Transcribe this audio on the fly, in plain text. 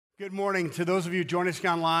Good morning to those of you joining us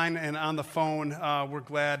online and on the phone. We're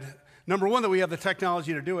glad, number one, that we have the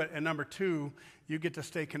technology to do it, and number two, you get to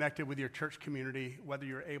stay connected with your church community, whether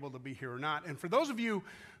you're able to be here or not. And for those of you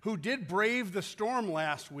who did brave the storm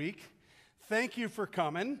last week, thank you for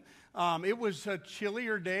coming. It was a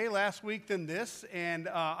chillier day last week than this, and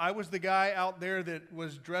I was the guy out there that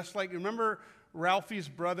was dressed like, remember Ralphie's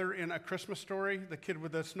brother in A Christmas Story, the kid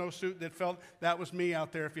with the snowsuit that was me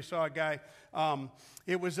out there if you saw a guy.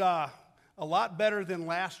 It was a lot better than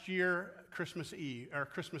last year Christmas Eve, or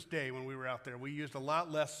Christmas Day when we were out there. We used a lot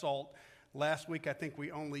less salt. Last week, I think we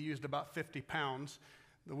only used about 50 pounds.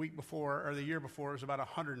 The week before, or the year before, it was about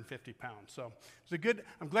 150 pounds. So it's a good,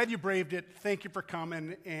 I'm glad you braved it. Thank you for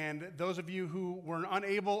coming. And those of you who were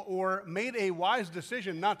unable or made a wise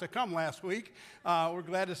decision not to come last week, we're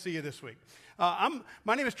glad to see you this week.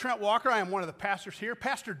 My name is Trent Walker. I am one of the pastors here.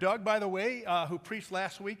 Pastor Doug, by the way, who preached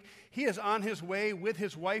last week, he is on his way with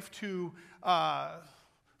his wife to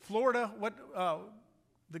Florida.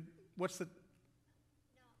 What's the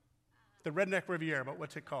Redneck Riviera, but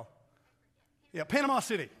what's it called? Yeah, Panama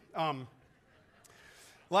City.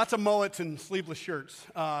 Lots of mullets and sleeveless shirts.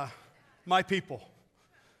 My people.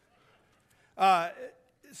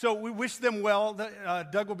 So we wish them well.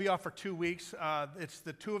 Doug will be off for 2 weeks. It's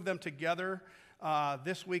the two of them together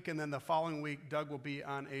this week, and then the following week, Doug will be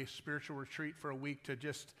on a spiritual retreat for a week to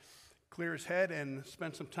just clear his head and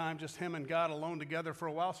spend some time, just him and God alone together for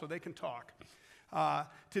a while so they can talk.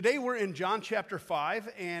 Today we're in John chapter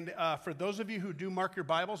 5, and for those of you who do mark your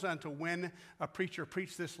Bibles on to when a preacher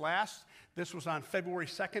preached this last, this was on February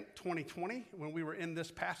 2nd, 2020, when we were in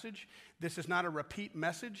this passage. This is not a repeat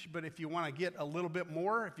message, but if you want to get a little bit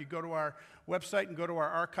more, if you go to our website and go to our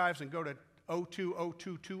archives and go to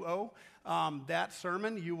 020220, that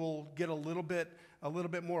sermon, you will get a little bit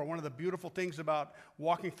more. One of the beautiful things about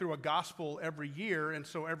walking through a gospel every year, and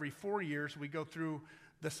so every 4 years we go through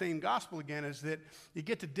the same gospel again, is that you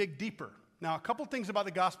get to dig deeper. Now, a couple things about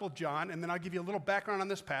the Gospel of John, and then I'll give you a little background on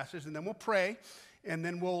this passage, and then we'll pray, and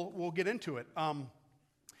then we'll get into it.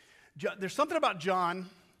 There's something about John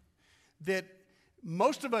that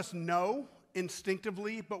most of us know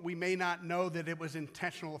instinctively, but we may not know that it was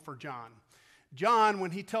intentional for John. John,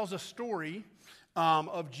 when he tells a story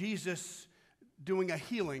of Jesus doing a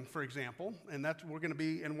healing, for example, and we're going to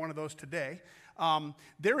be in one of those today,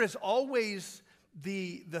 there is always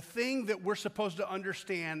the thing that we're supposed to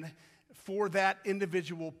understand for that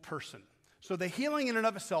individual person. So the healing in and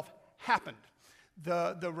of itself happened.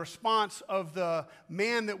 The response of the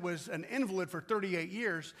man that was an invalid for 38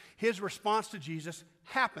 years, his response to Jesus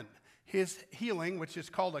happened. His healing, which is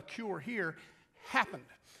called a cure here, happened.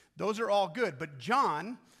 Those are all good. But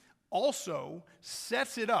John also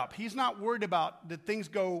sets it up. He's not worried about that things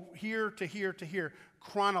go here to here to here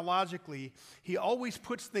chronologically. He always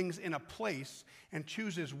puts things in a place and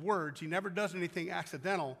chooses words. He never does anything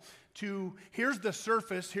accidental here's the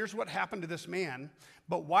surface, here's what happened to this man,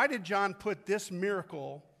 but why did John put this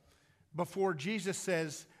miracle before Jesus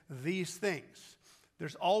says these things?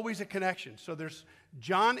 There's always a connection. So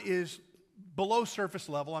John is below surface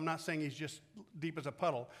level. I'm not saying he's just deep as a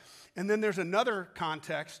puddle. And then there's another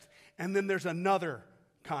context, and then there's another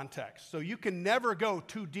context. So you can never go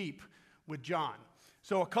too deep with John.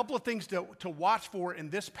 So a couple of things to watch for in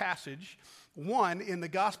this passage. One, in the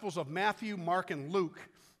Gospels of Matthew, Mark, and Luke,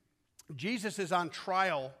 Jesus is on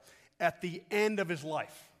trial at the end of his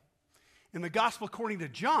life. In the Gospel according to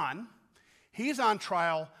John, he's on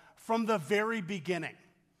trial from the very beginning.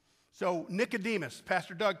 So Nicodemus,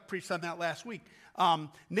 Pastor Doug preached on that last week.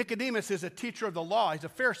 Nicodemus is a teacher of the law. He's a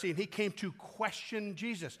Pharisee, and he came to question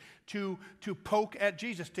Jesus, to poke at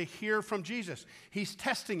Jesus, to hear from Jesus. He's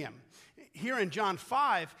testing him. Here in John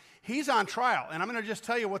 5, he's on trial, and I'm going to just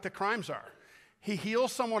tell you what the crimes are. He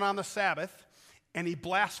heals someone on the Sabbath, and he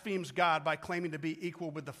blasphemes God by claiming to be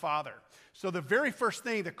equal with the Father. So the very first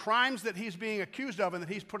thing, the crimes that he's being accused of and that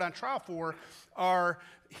he's put on trial for are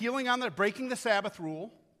breaking the Sabbath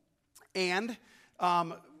rule, and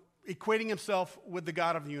equating himself with the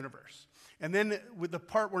God of the universe. And then with the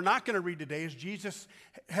part we're not going to read today is Jesus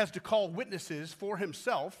has to call witnesses for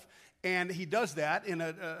himself, and he does that in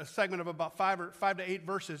a segment of about 5 to 8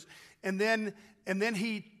 verses. And then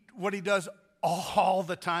what he does all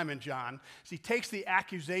the time in John is he takes the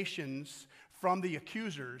accusations from the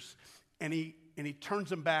accusers and he turns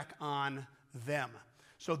them back on them.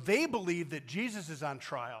 So they believe that Jesus is on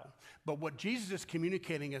trial, but what Jesus is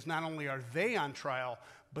communicating is not only are they on trial,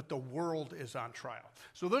 but the world is on trial.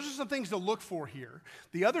 So those are some things to look for here.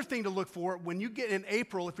 The other thing to look for, when you get in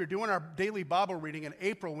April, if you're doing our daily Bible reading in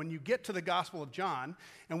April, when you get to the Gospel of John,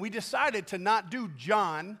 and we decided to not do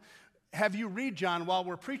John have you read John while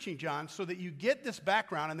we're preaching John so that you get this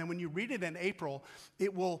background, and then when you read it in April,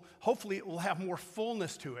 hopefully it will have more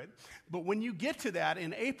fullness to it. But when you get to that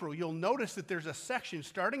in April, you'll notice that there's a section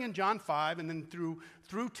starting in John 5 and then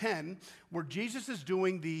through 10 where Jesus is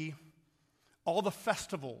doing all the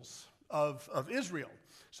festivals of Israel.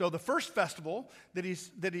 So the first festival that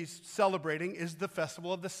he's celebrating is the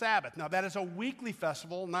festival of the Sabbath. Now that is a weekly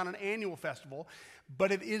festival, not an annual festival,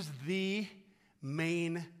 but it is the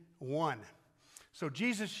main one. So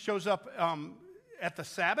Jesus shows up at the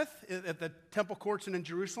Sabbath at the temple courts and in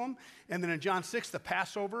Jerusalem, and then in John 6, the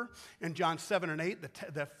Passover, in John 7 and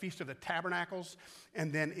 8, the Feast of the Tabernacles,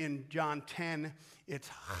 and then in John 10, it's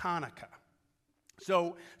Hanukkah.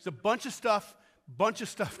 So it's a bunch of stuff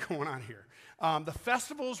going on here. The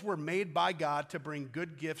festivals were made by God to bring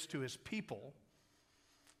good gifts to his people,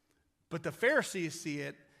 but the Pharisees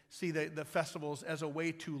see the festivals as a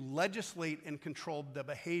way to legislate and control the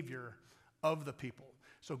behavior of the people.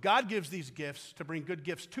 So God gives these gifts to bring good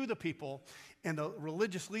gifts to the people, and the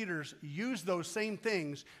religious leaders use those same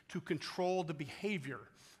things to control the behavior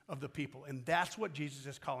of the people. And that's what Jesus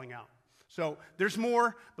is calling out. So there's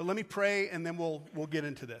more, but let me pray, and then we'll get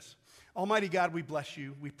into this. Almighty God, we bless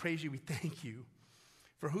you. We praise you. We thank you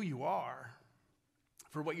for who you are,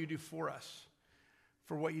 for what you do for us,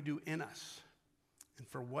 for what you do in us, and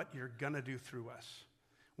for what you're going to do through us.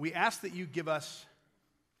 We ask that you give us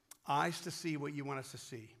eyes to see what you want us to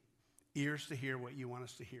see, ears to hear what you want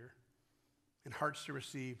us to hear, and hearts to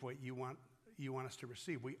receive what you want us to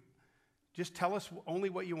receive. Just tell us only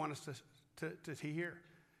what you want us to hear.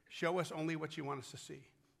 Show us only what you want us to see,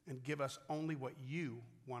 and give us only what you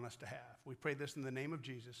want us to have. We pray this in the name of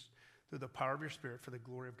Jesus, through the power of your Spirit, for the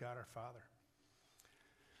glory of God our Father.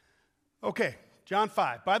 Okay, John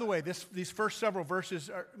 5. By the way, these first several verses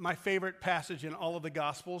are my favorite passage in all of the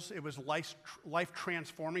Gospels. It was life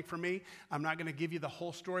transforming for me. I'm not going to give you the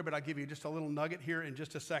whole story, but I'll give you just a little nugget here in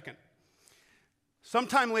just a second.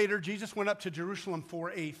 Sometime later, Jesus went up to Jerusalem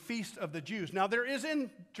for a feast of the Jews. Now, there is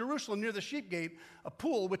in Jerusalem, near the sheep gate, a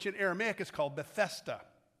pool, which in Aramaic is called Bethesda,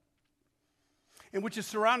 and which is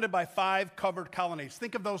surrounded by 5 covered colonnades.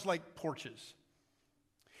 Think of those like porches.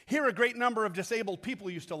 Here, a great number of disabled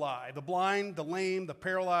people used to lie: the blind, the lame, the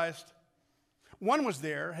paralyzed. One was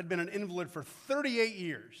there, had been an invalid for 38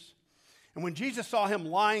 years. And when Jesus saw him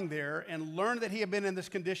lying there and learned that he had been in this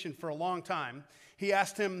condition for a long time, he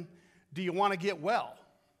asked him, "Do you want to get well?"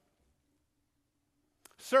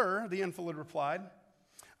 "Sir," the invalid replied,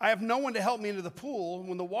 "I have no one to help me into the pool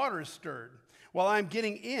when the water is stirred. While I'm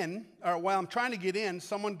trying to get in,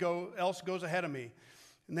 someone else goes ahead of me."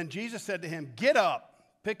 And then Jesus said to him, "Get up.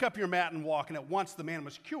 Pick up your mat and walk." And at once the man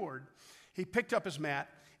was cured. He picked up his mat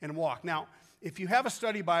and walked. Now, if you have a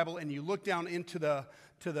study Bible and you look down into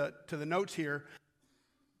the notes here,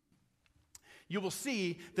 you will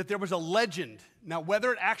see that there was a legend. Now,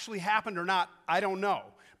 whether it actually happened or not, I don't know.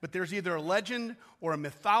 But there's either a legend or a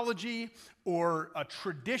mythology or a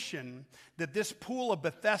tradition that this pool of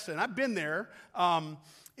Bethesda, and I've been there,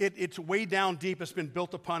 it's way down deep. It's been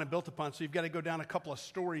built upon, so you've got to go down a couple of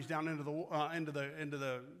stories down into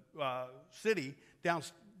the city, down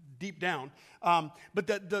deep down. But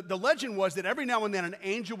the legend was that every now and then an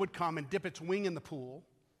angel would come and dip its wing in the pool.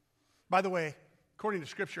 By the way, according to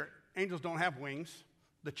Scripture, angels don't have wings.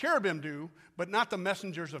 The cherubim do, but not the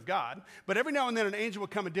messengers of God. But every now and then an angel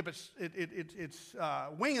would come and dip its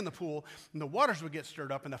wing in the pool, and the waters would get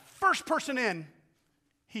stirred up, and the first person in,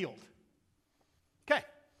 healed. Okay,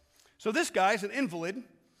 so this guy's an invalid,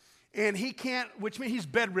 and he can't, which means he's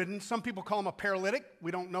bedridden. Some people call him a paralytic.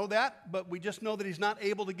 We don't know that, but we just know that he's not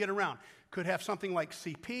able to get around. Could have something like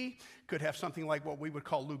CP, could have something like what we would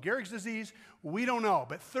call Lou Gehrig's disease. We don't know,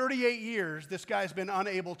 but 38 years, this guy's been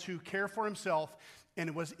unable to care for himself, and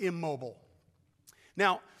it was immobile.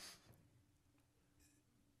 Now,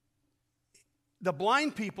 the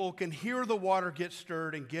blind people can hear the water get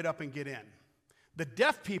stirred and get up and get in. The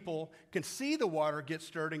deaf people can see the water get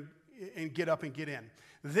stirred and get up and get in.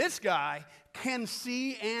 This guy can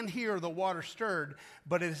see and hear the water stirred,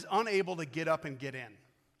 but is unable to get up and get in.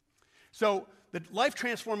 So the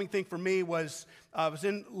life-transforming thing for me was, I was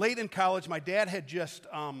late in college. My dad had just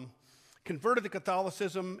converted to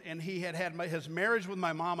Catholicism, and he had his marriage with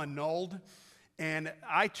my mom annulled, And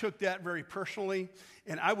I took that very personally,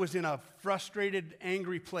 and I was in a frustrated,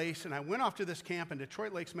 angry place, and I went off to this camp in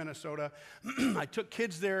Detroit Lakes, Minnesota. I took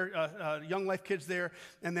kids there, Young Life kids there,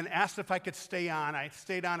 and then asked if I could stay on. I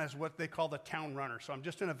stayed on as what they call the town runner. So I'm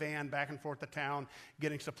just in a van back and forth to town,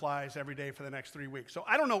 getting supplies every day for the next 3 weeks. So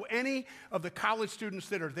I don't know any of the college students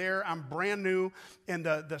that are there. I'm brand new, and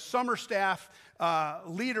the summer staff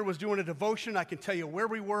leader was doing a devotion. I can tell you where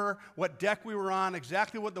we were, what deck we were on,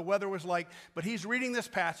 exactly what the weather was like. But he's reading this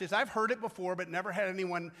passage. I've heard it before, but never had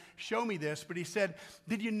anyone show me this. But he said,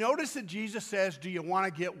 did you notice that Jesus says, do you want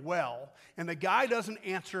to get well? And the guy doesn't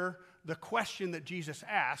answer the question that Jesus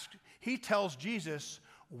asked. He tells Jesus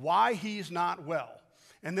why he's not well.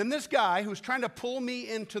 And then this guy who's trying to pull me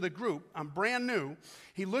into the group, I'm brand new,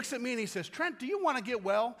 he looks at me and he says, Trent, do you want to get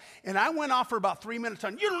well? And I went off for about 3 minutes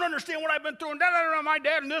on, you don't understand what I've been through, and my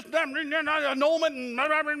dad, and this, annulment,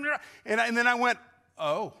 and then I went,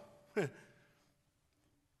 oh.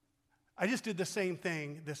 I just did the same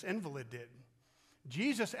thing this invalid did.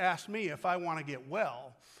 Jesus asked me if I want to get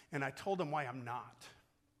well, and I told him why I'm not.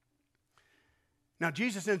 Now,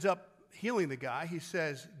 Jesus ends up healing the guy. He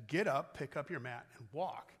says, get up, pick up your mat, and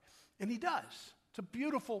walk. And he does. It's a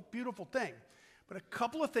beautiful, beautiful thing. But a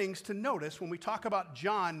couple of things to notice when we talk about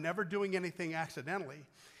John never doing anything accidentally.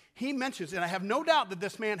 He mentions, and I have no doubt that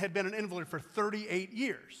this man had been an invalid for 38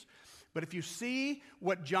 years. But if you see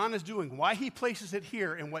what John is doing, why he places it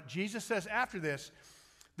here, and what Jesus says after this,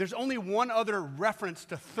 there's only one other reference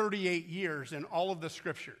to 38 years in all of the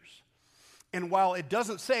scriptures. And while it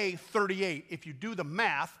doesn't say 38, if you do the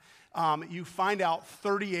math, you find out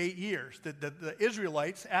 38 years. The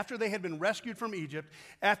Israelites, after they had been rescued from Egypt,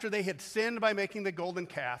 after they had sinned by making the golden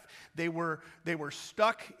calf, they were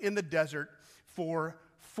stuck in the desert for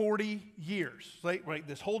 40 years. Right?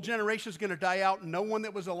 This whole generation is going to die out. No one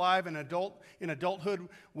that was alive in adulthood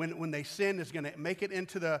when they sinned is going to make it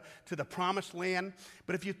into the promised land.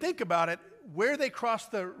 But if you think about it, where they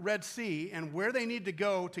crossed the Red Sea and where they need to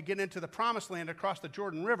go to get into the promised land across the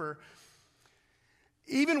Jordan River,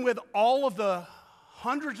 even with all of the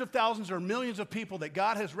hundreds of thousands or millions of people that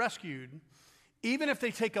God has rescued, even if they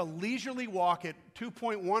take a leisurely walk at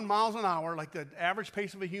 2.1 miles an hour, like the average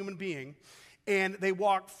pace of a human being, and they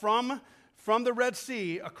walk from the Red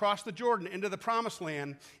Sea across the Jordan into the Promised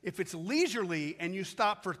Land, if it's leisurely and you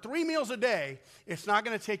stop for 3 meals a day, it's not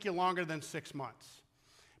going to take you longer than 6 months.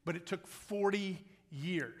 But it took 40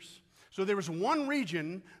 years. So there was one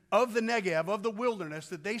region of the Negev, of the wilderness,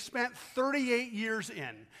 that they spent 38 years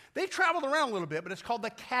in. They traveled around a little bit, but it's called the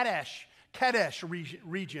Kadesh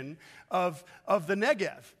region of the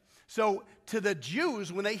Negev. So to the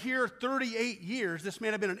Jews, when they hear 38 years, this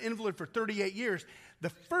man had been an invalid for 38 years, the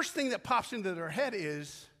first thing that pops into their head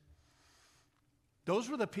is, those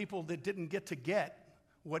were the people that didn't get to get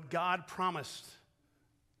what God promised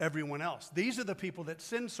everyone else. These are the people that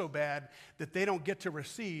sin so bad that they don't get to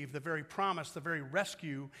receive the very promise, the very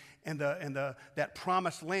rescue, and that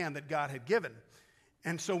promised land that God had given.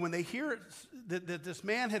 And so when they hear that this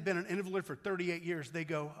man had been an invalid for 38 years, they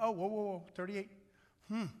go, oh, whoa, 38?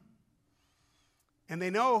 And they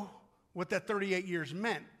know what that 38 years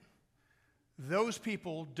meant. Those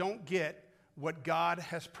people don't get what God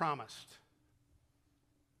has promised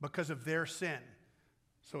because of their sin.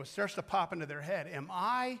 So it starts to pop into their head. Am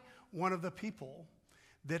I one of the people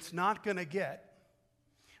that's not going to get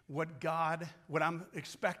what I'm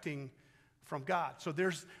expecting from God? So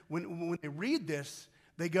when they read this,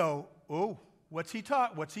 they go, oh, what's he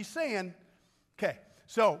taught? What's he saying? Okay,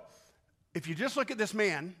 so if you just look at this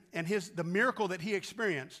man and the miracle that he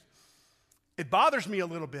experienced, it bothers me a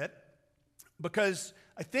little bit because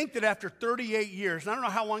I think that after 38 years, and I don't know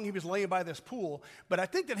how long he was laying by this pool, but I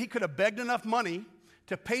think that he could have begged enough money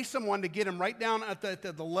to pay someone to get him right down at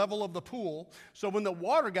the level of the pool, so when the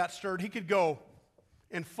water got stirred, he could go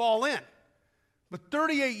and fall in. But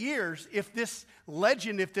 38 years, if this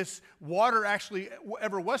water actually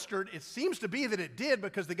ever was stirred, it seems to be that it did,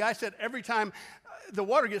 because the guy said every time the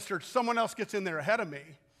water gets stirred, someone else gets in there ahead of me.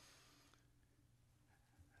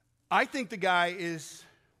 I think the guy is,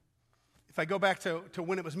 if I go back to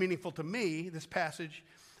when it was meaningful to me, this passage,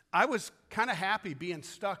 I was kind of happy being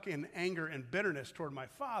stuck in anger and bitterness toward my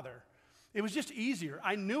father. It was just easier.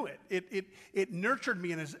 I knew it. It nurtured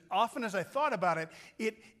me, and as often as I thought about it,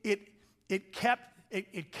 it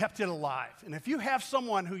kept it alive. And if you have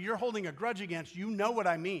someone who you're holding a grudge against, you know what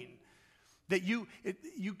I mean. That you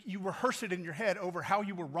rehearse it in your head over how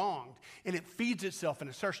you were wronged, and it feeds itself, and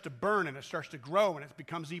it starts to burn, and it starts to grow, and it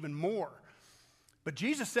becomes even more. But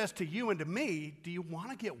Jesus says to you and to me, do you want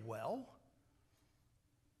to get well?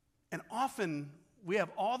 And often we have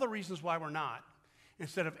all the reasons why we're not.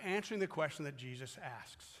 instead of answering the question that Jesus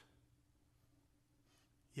asks?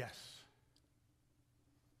 Yes.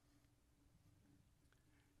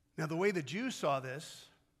 Now, the way the Jews saw this,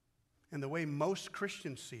 and the way most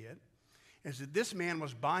Christians see it, is that this man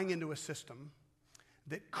was buying into a system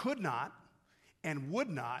that could not and would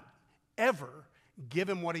not ever give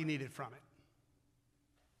him what he needed from it.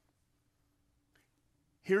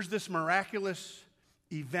 Here's this miraculous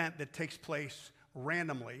event that takes place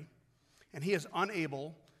randomly, and he is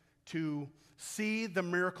unable to see the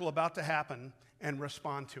miracle about to happen and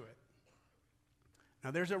respond to it.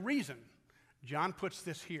 Now, there's a reason John puts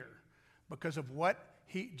this here, because of what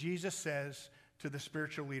Jesus says to the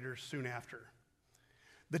spiritual leaders soon after.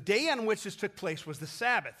 The day on which this took place was the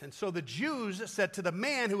Sabbath, and so the Jews said to the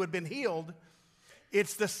man who had been healed,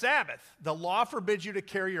 "It's the Sabbath. The law forbids you to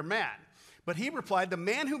carry your mat." But he replied, "The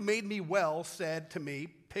man who made me well said to me,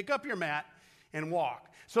 'Pick up your mat and walk.'"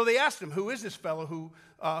 So they asked him, "Who is this fellow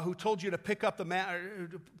who told you to pick up the mat, or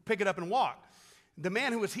to pick it up and walk?" The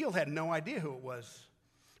man who was healed had no idea who it was,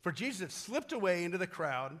 for Jesus had slipped away into the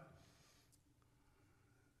crowd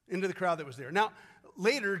that was there. Now,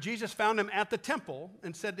 later, Jesus found him at the temple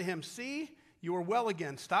and said to him, "See, you are well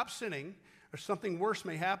again. Stop sinning, or something worse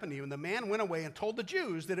may happen to you." And the man went away and told the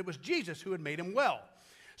Jews that it was Jesus who had made him well.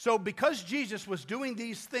 So because Jesus was doing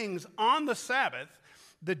these things on the Sabbath,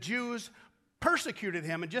 the Jews persecuted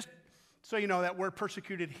him. And just so you know, that word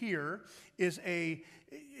persecuted here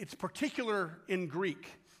it's particular in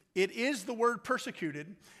Greek. It is the word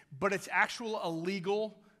persecuted, but it's actually a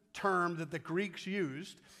legal term that the Greeks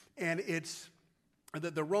used, and it's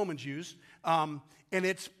that the Romans used, and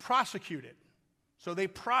it's prosecuted. So they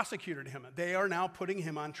prosecuted him. They are now putting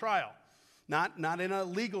him on trial. Not in a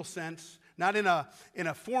legal sense, not in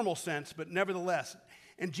a formal sense, but nevertheless.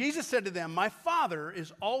 And Jesus said to them, "My Father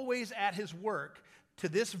is always at his work to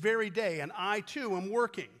this very day, and I too am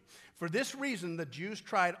working." For this reason, the Jews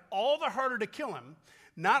tried all the harder to kill him.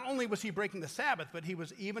 Not only was he breaking the Sabbath, but he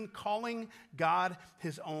was even calling God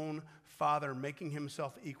his own Father, making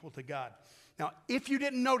himself equal to God. Now, if you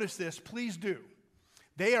didn't notice this, please do.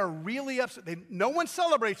 They are really upset. No one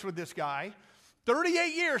celebrates with this guy.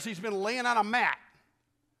 38 years he's been laying on a mat.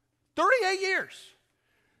 38 years.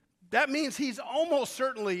 That means he's almost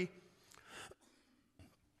certainly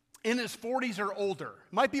in his 40s or older.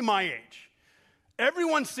 Might be my age.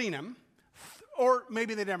 Everyone's seen him, or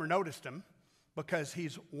maybe they never noticed him because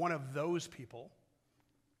he's one of those people.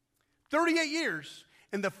 38 years,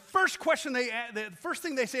 and the first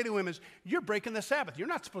thing they say to him is, "You're breaking the Sabbath. You're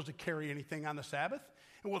not supposed to carry anything on the Sabbath."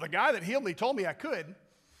 And, "Well, the guy that healed me told me I could."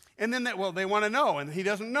 And then they want to know, and he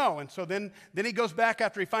doesn't know. And so then he goes back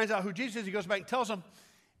after he finds out who Jesus is. He goes back and tells them,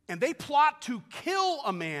 and they plot to kill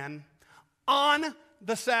a man on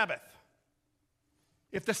the Sabbath.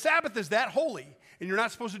 If the Sabbath is that holy, and you're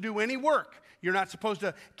not supposed to do any work, you're not supposed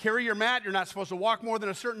to carry your mat, you're not supposed to walk more than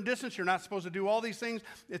a certain distance, you're not supposed to do all these things,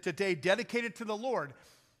 it's a day dedicated to the Lord.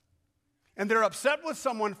 And they're upset with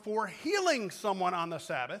someone for healing someone on the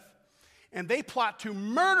Sabbath, and they plot to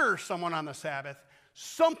murder someone on the Sabbath.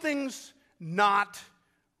 Something's not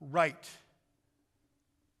right.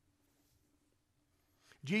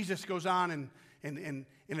 Jesus goes on, and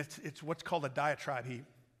it's what's called a diatribe.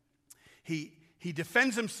 He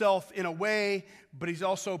defends himself in a way, but he's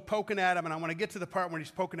also poking at him. And I want to get to the part where he's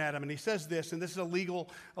poking at him. And he says this, and this is a legal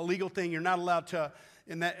thing. You're not allowed to,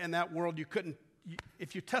 in that world,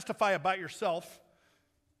 if you testify about yourself,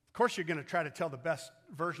 of course you're going to try to tell the best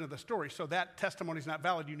version of the story. So that testimony is not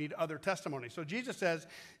valid. You need other testimony. So Jesus says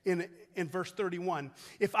in verse 31,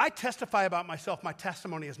 "If I testify about myself, my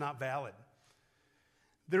testimony is not valid.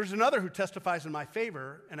 There's another who testifies in my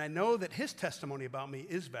favor, and I know that his testimony about me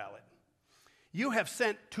is valid. You have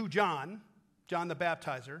sent to John the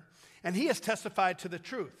Baptizer, and he has testified to the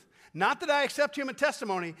truth. Not that I accept human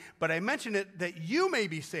testimony, but I mention it that you may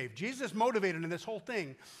be saved." Jesus is motivated in this whole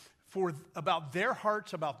thing about their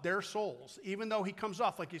hearts, about their souls. Even though he comes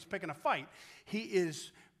off like he's picking a fight, he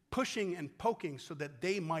is pushing and poking so that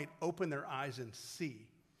they might open their eyes and see.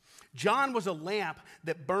 John was a lamp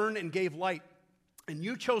that burned and gave light, and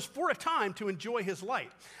you chose for a time to enjoy his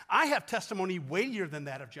light. I have testimony weightier than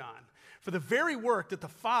that of John. For the very work that the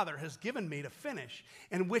Father has given me to finish,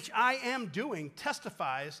 and which I am doing,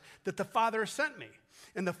 testifies that the Father has sent me.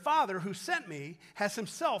 And the Father who sent me has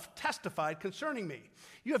himself testified concerning me.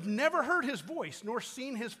 You have never heard his voice, nor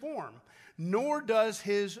seen his form, nor does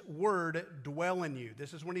his word dwell in you.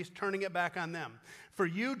 This is when he's turning it back on them. For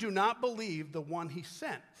you do not believe the one he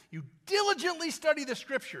sent. You diligently study the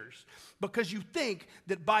scriptures, because you think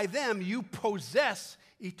that by them you possess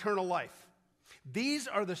eternal life. These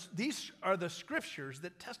are the scriptures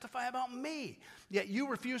that testify about me, yet you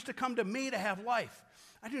refuse to come to me to have life.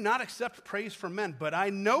 I do not accept praise from men, but I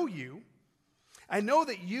know you. I know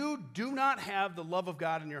that you do not have the love of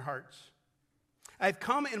God in your hearts. I have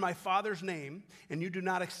come in my Father's name, and you do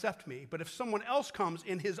not accept me. But if someone else comes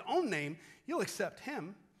in his own name, you'll accept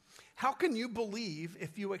him. How can you believe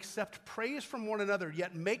if you accept praise from one another,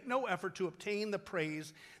 yet make no effort to obtain the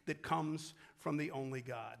praise that comes from the only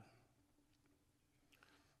God?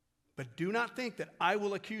 But do not think that I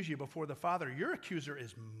will accuse you before the Father. Your accuser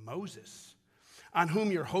is Moses, on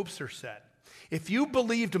whom your hopes are set. If you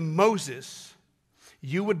believed Moses,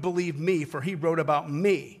 you would believe me, for he wrote about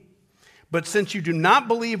me. But since you do not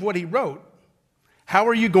believe what he wrote, how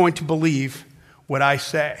are you going to believe what I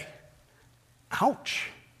say? Ouch.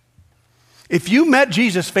 If you met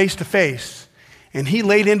Jesus face to face and he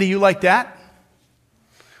laid into you like that,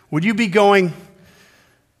 would you be going,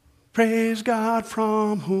 praise God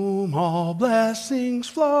from whom all blessings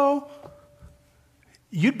flow?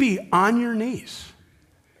 You'd be on your knees,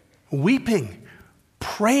 weeping,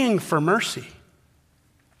 praying for mercy.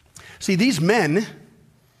 See, these men,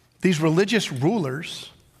 these religious rulers,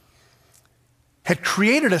 had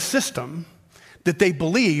created a system that they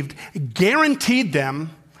believed guaranteed them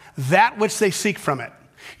that which they seek from it.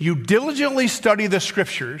 You diligently study the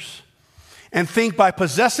scriptures and think by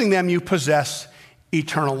possessing them you possess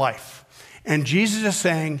eternal life. And Jesus is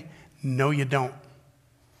saying, no, you don't.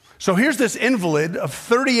 So here's this invalid of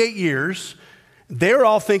 38 years. They're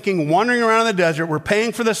all thinking, wandering around in the desert, we're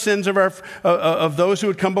paying for the sins of those who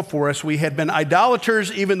had come before us. We had been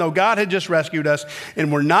idolaters, even though God had just rescued us,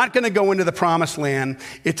 and we're not going to go into the promised land.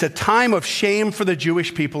 It's a time of shame for the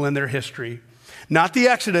Jewish people in their history. Not the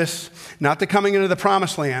Exodus, not the coming into the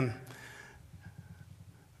promised land,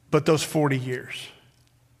 but those 40 years.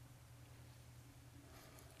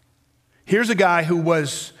 Here's a guy who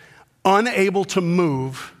was unable to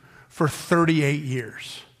move for 38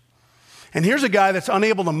 years. And here's a guy that's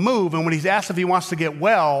unable to move, and when he's asked if he wants to get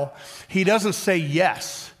well, he doesn't say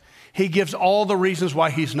yes. He gives all the reasons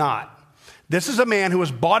why he's not. This is a man who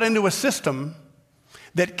has bought into a system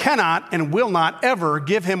that cannot and will not ever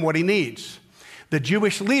give him what he needs. The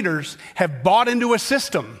Jewish leaders have bought into a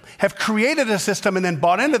system, have created a system and then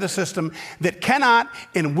bought into the system that cannot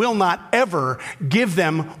and will not ever give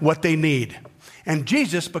them what they need. And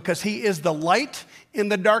Jesus, because he is the light in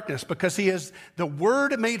the darkness, because he is the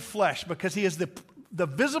Word made flesh, because he is the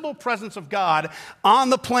visible presence of God on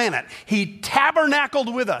the planet. He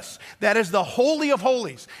tabernacled with us. That is the Holy of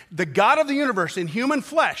Holies. The God of the universe in human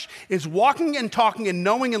flesh is walking and talking and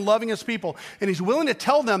knowing and loving his people. And he's willing to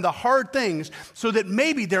tell them the hard things so that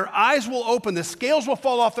maybe their eyes will open, the scales will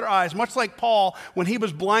fall off their eyes, much like Paul when he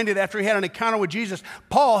was blinded after he had an encounter with Jesus.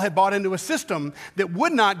 Paul had bought into a system that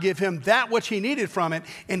would not give him that which he needed from it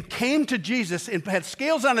and came to Jesus and had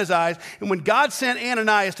scales on his eyes. And when God sent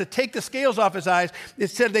Ananias to take the scales off his eyes,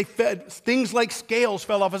 it said things like scales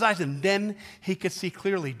fell off his eyes, and then he could see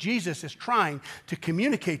clearly. Jesus is trying to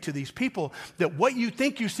communicate to these people that what you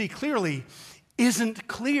think you see clearly isn't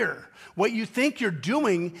clear. What you think you're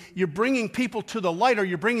doing, you're bringing people to the light, or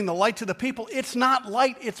you're bringing the light to the people. It's not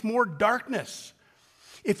light, it's more darkness.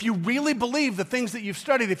 If you really believe the things that you've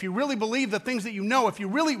studied, if you really believe the things that you know, if you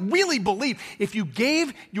really, really believe, if you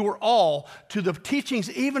gave your all to the teachings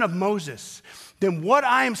even of Moses, then what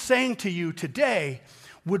I am saying to you today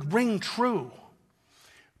would ring true.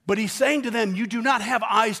 But he's saying to them, you do not have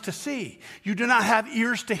eyes to see. You do not have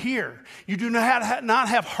ears to hear. You do not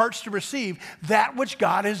have hearts to receive that which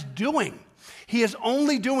God is doing. He is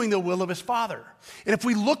only doing the will of his Father. And if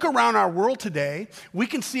we look around our world today, we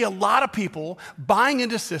can see a lot of people buying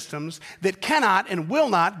into systems that cannot and will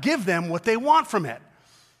not give them what they want from it.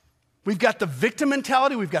 We've got the victim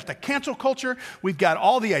mentality, we've got the cancel culture, we've got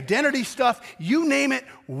all the identity stuff. You name it,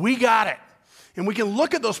 we got it. And we can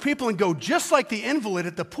look at those people and go, just like the invalid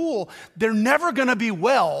at the pool, they're never going to be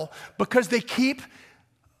well because they keep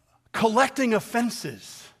collecting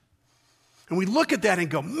offenses. And we look at that and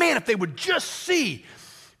go, man, if they would just see.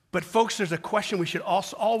 But folks, there's a question we should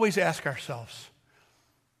also always ask ourselves.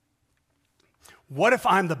 What if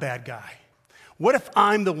I'm the bad guy? What if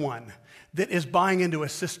I'm the one that is buying into a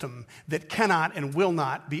system that cannot and will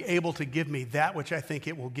not be able to give me that which I think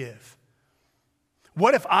it will give?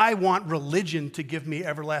 What if I want religion to give me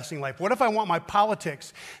everlasting life? What if I want my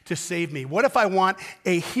politics to save me? What if I want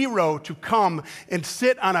a hero to come and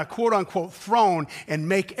sit on a quote-unquote throne and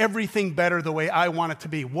make everything better the way I want it to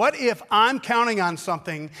be? What if I'm counting on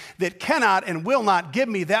something that cannot and will not give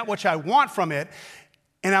me that which I want from it,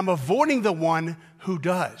 and I'm avoiding the one who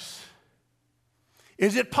does?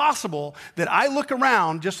 Is it possible that I look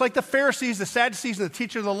around, just like the Pharisees, the Sadducees, and the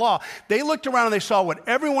teacher of the law, they looked around and they saw what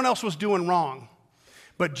everyone else was doing wrong.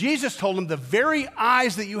 But Jesus told them the very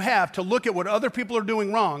eyes that you have to look at what other people are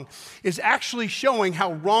doing wrong is actually showing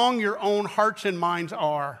how wrong your own hearts and minds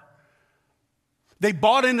are. They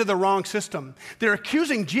bought into the wrong system. They're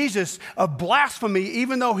accusing Jesus of blasphemy,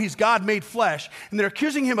 even though he's God made flesh. And they're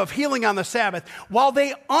accusing him of healing on the Sabbath, while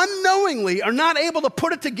they unknowingly are not able to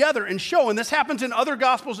put it together and show, and this happens in other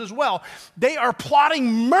gospels as well, they are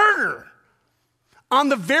plotting murder on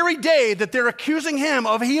the very day that they're accusing him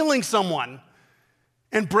of healing someone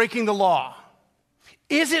and breaking the law.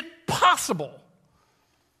 Is it possible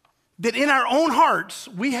that in our own hearts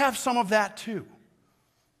we have some of that too?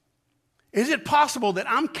 Is it possible that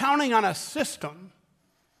I'm counting on a system,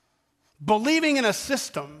 believing in a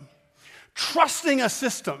system, trusting a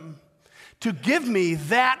system to give me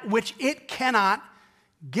that which it cannot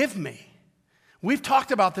give me? We've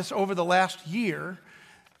talked about this over the last year.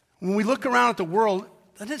 When we look around at the world,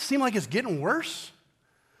 doesn't it seem like it's getting worse?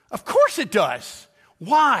 Of course it does.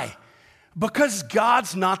 Why? Because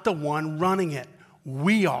God's not the one running it.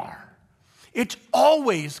 We are. It's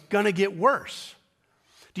always going to get worse.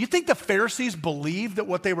 Do you think the Pharisees believed that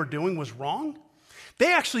what they were doing was wrong?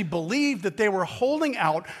 They actually believed that they were holding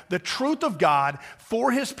out the truth of God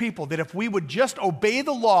for his people, that if we would just obey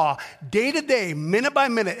the law day to day, minute by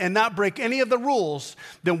minute, and not break any of the rules,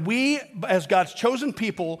 then we, as God's chosen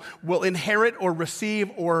people, will inherit or receive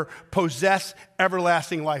or possess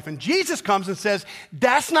everlasting life. And Jesus comes and says,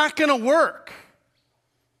 that's not going to work.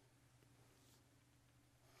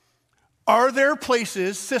 Are there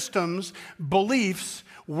places, systems, beliefs,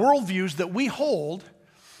 worldviews that we hold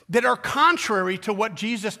that are contrary to what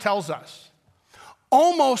Jesus tells us?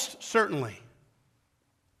 Almost certainly.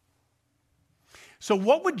 So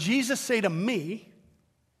what would Jesus say to me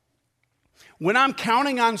when I'm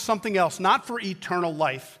counting on something else, not for eternal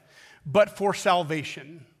life, but for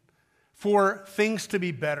salvation, for things to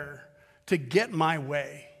be better, to get my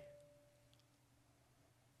way?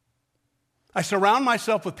 I surround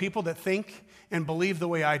myself with people that think and believe the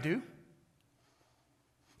way I do.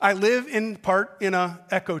 I live in part in an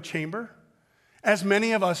echo chamber, as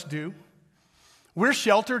many of us do. We're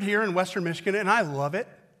sheltered here in Western Michigan, and I love it.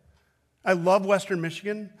 I love Western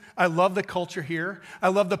Michigan. I love the culture here. I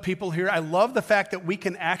love the people here. I love the fact that we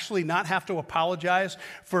can actually not have to apologize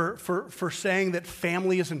for saying that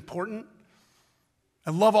family is important. I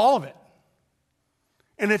love all of it.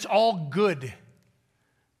 And it's all good.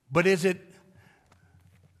 But is it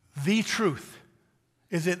the truth?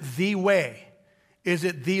 Is it the way? Is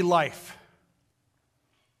it the life?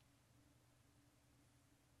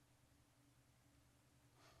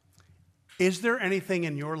 Is there anything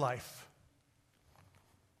in your life,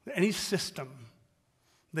 any system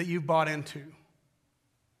that you've bought into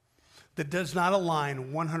that does not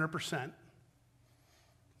align 100%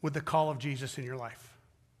 with the call of Jesus in your life?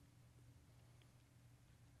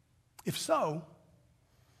 If so,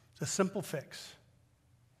 it's a simple fix.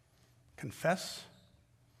 Confess,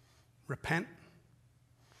 repent,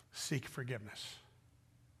 seek forgiveness.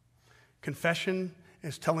 Confession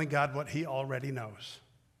is telling God what he already knows.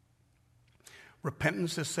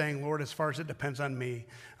 Repentance is saying, Lord, as far as it depends on me,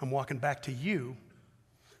 I'm walking back to you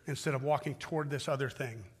instead of walking toward this other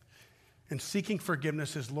thing. And seeking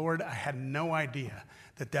forgiveness is, Lord, I had no idea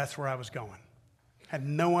that that's where I was going. Had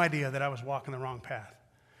no idea that I was walking the wrong path.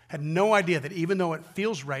 Had no idea that even though it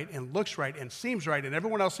feels right and looks right and seems right and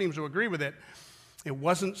everyone else seems to agree with it, it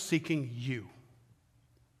wasn't seeking you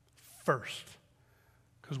first.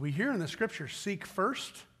 Because we hear in the scripture, seek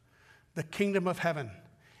first the kingdom of heaven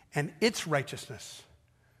and its righteousness,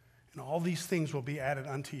 and all these things will be added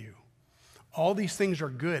unto you. All these things are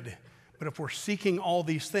good, but if we're seeking all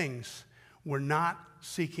these things, we're not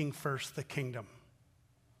seeking first the kingdom.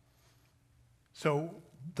 So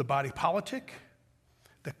the body politic,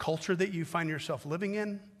 the culture that you find yourself living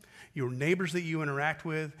in, your neighbors that you interact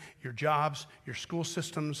with, your jobs, your school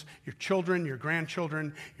systems, your children, your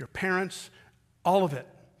grandchildren, your parents, all of it,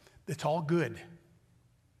 it's all good.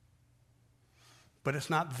 But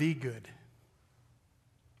it's not the good.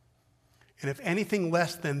 And if anything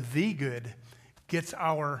less than the good gets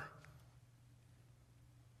our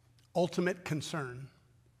ultimate concern,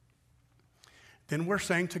 then we're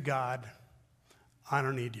saying to God, I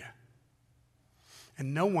don't need you.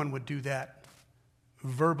 And no one would do that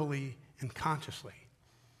verbally and consciously.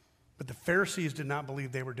 But the Pharisees did not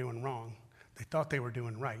believe they were doing wrong. They thought they were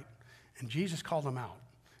doing right. And Jesus called them out.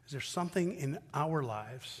 Is there something in our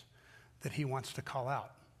lives that he wants to call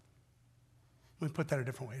out? Let me put that a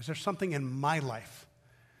different way. Is there something in my life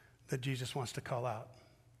that Jesus wants to call out?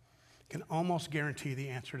 can almost guarantee the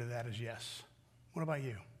answer to that is yes. What about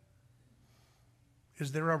you?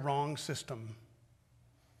 Is there a wrong system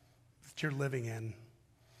that you're living in,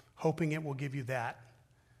 hoping it will give you that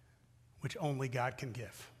which only God can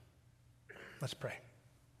give? Let's pray.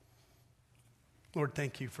 Lord,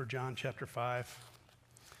 thank you for John chapter 5.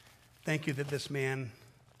 Thank you that this man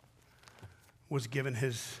was given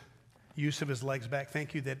his use of his legs back.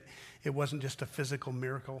 Thank you that it wasn't just a physical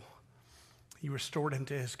miracle. You restored him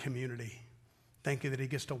to his community. Thank you that he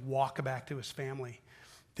gets to walk back to his family,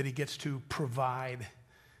 that he gets to provide.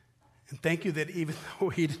 And thank you that even though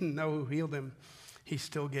he didn't know who healed him, he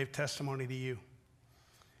still gave testimony to you.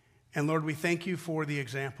 And Lord, we thank you for the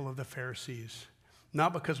example of the Pharisees,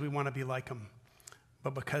 not because we want to be like them,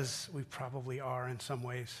 but because we probably are in some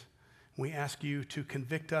ways. We ask you to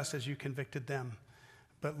convict us as you convicted them.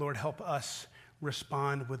 But Lord, help us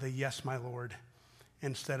respond with a yes, my Lord,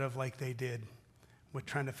 instead of like they did, with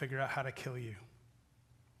trying to figure out how to kill you.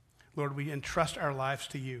 Lord, we entrust our lives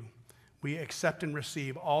to you. We accept and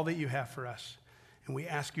receive all that you have for us. And we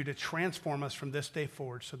ask you to transform us from this day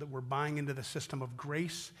forward so that we're buying into the system of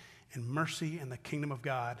grace and mercy and the kingdom of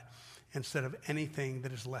God instead of anything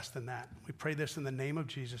that is less than that. We pray this in the name of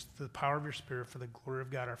Jesus, through the power of your Spirit, for the glory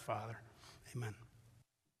of God our Father. Amen.